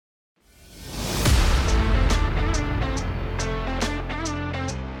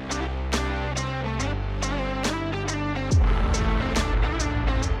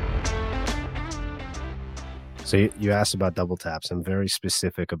So you asked about double taps. I'm very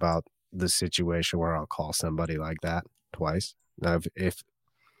specific about the situation where I'll call somebody like that twice. Now, if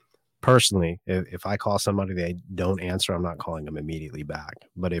personally, if I call somebody, they don't answer, I'm not calling them immediately back.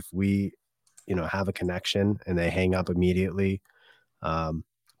 But if we, have a connection and they hang up immediately, um,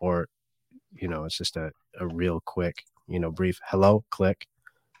 or, it's just a real quick, brief hello, click,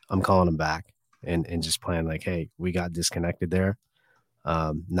 I'm calling them back and just playing like, hey, we got disconnected there.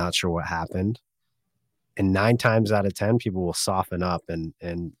 Not sure what happened. And 9 times out of 10, people will soften up and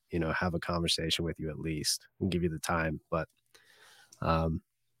have a conversation with you at least and give you the time. But um,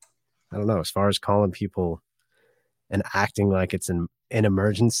 I don't know. As far as calling people and acting like it's an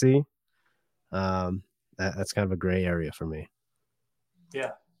emergency, that's kind of a gray area for me.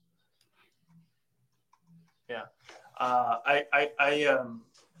 Yeah. Yeah. I'm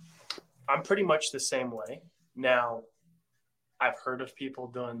pretty much the same way. Now, I've heard of people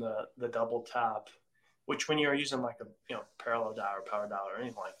doing the double tap, which when you're using like a parallel dial or power dial or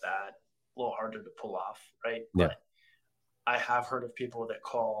anything like that, a little harder to pull off, right? Yeah. But I have heard of people that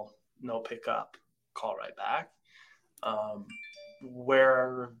call no pickup, call right back.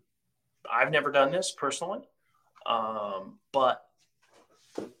 Where I've never done this personally, but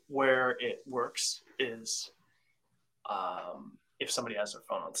where it works is if somebody has their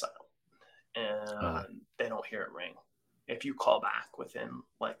phone on silent Uh, and they don't hear it ring. If you call back within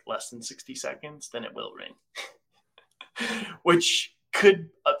like less than 60 seconds, then it will ring, which could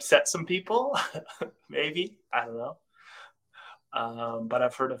upset some people. Maybe. I don't know. But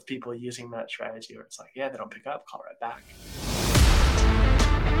I've heard of people using that strategy where it's like, yeah, they don't pick up, call right back.